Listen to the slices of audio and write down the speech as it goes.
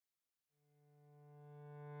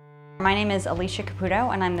My name is Alicia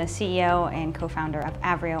Caputo, and I'm the CEO and co-founder of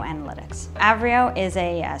Avrio Analytics. Avrio is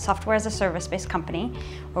a software as a service-based company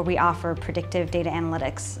where we offer predictive data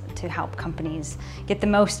analytics to help companies get the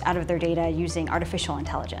most out of their data using artificial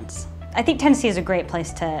intelligence. I think Tennessee is a great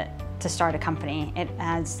place to start a company. It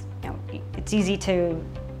has, it's easy to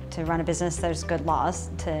run a business. There's good laws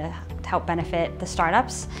to help benefit the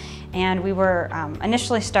startups. And we were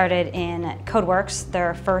initially started in CodeWorks,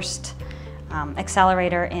 their first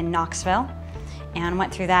accelerator in Knoxville, and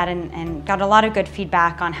went through that and got a lot of good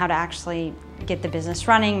feedback on how to actually get the business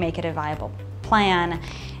running, make it a viable plan.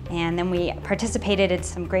 And then we participated in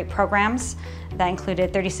some great programs that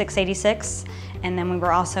included 3686, and then we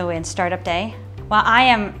were also in Startup Day. Well,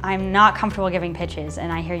 I'm not comfortable giving pitches,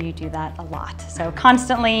 and I hear you do that a lot. So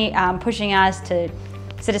constantly pushing us to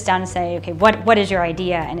sit us down and say, okay, what is your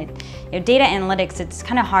idea? And data analytics, it's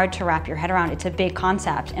kind of hard to wrap your head around. It's a big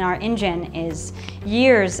concept, and our engine is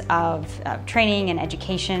years of training and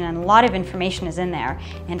education, and a lot of information is in there.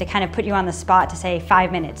 And to kind of put you on the spot to say,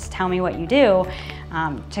 5 minutes, tell me what you do,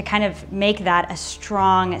 to kind of make that a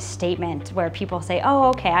strong statement where people say, oh,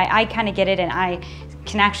 okay, I kind of get it, and I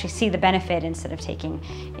can actually see the benefit instead of taking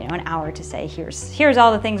an hour to say, here's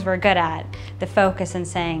all the things we're good at. The focus and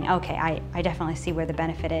saying, okay, I definitely see where the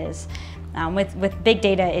benefit is. With big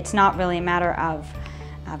data, it's not really a matter of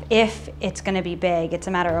if it's going to be big, it's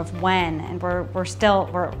a matter of when, and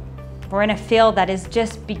we're in a field that is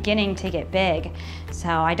just beginning to get big. So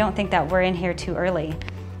I don't think that we're in here too early.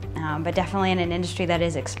 But definitely in an industry that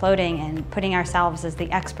is exploding, and putting ourselves as the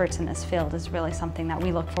experts in this field is really something that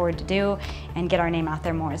we look forward to do and get our name out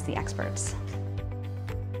there more as the experts.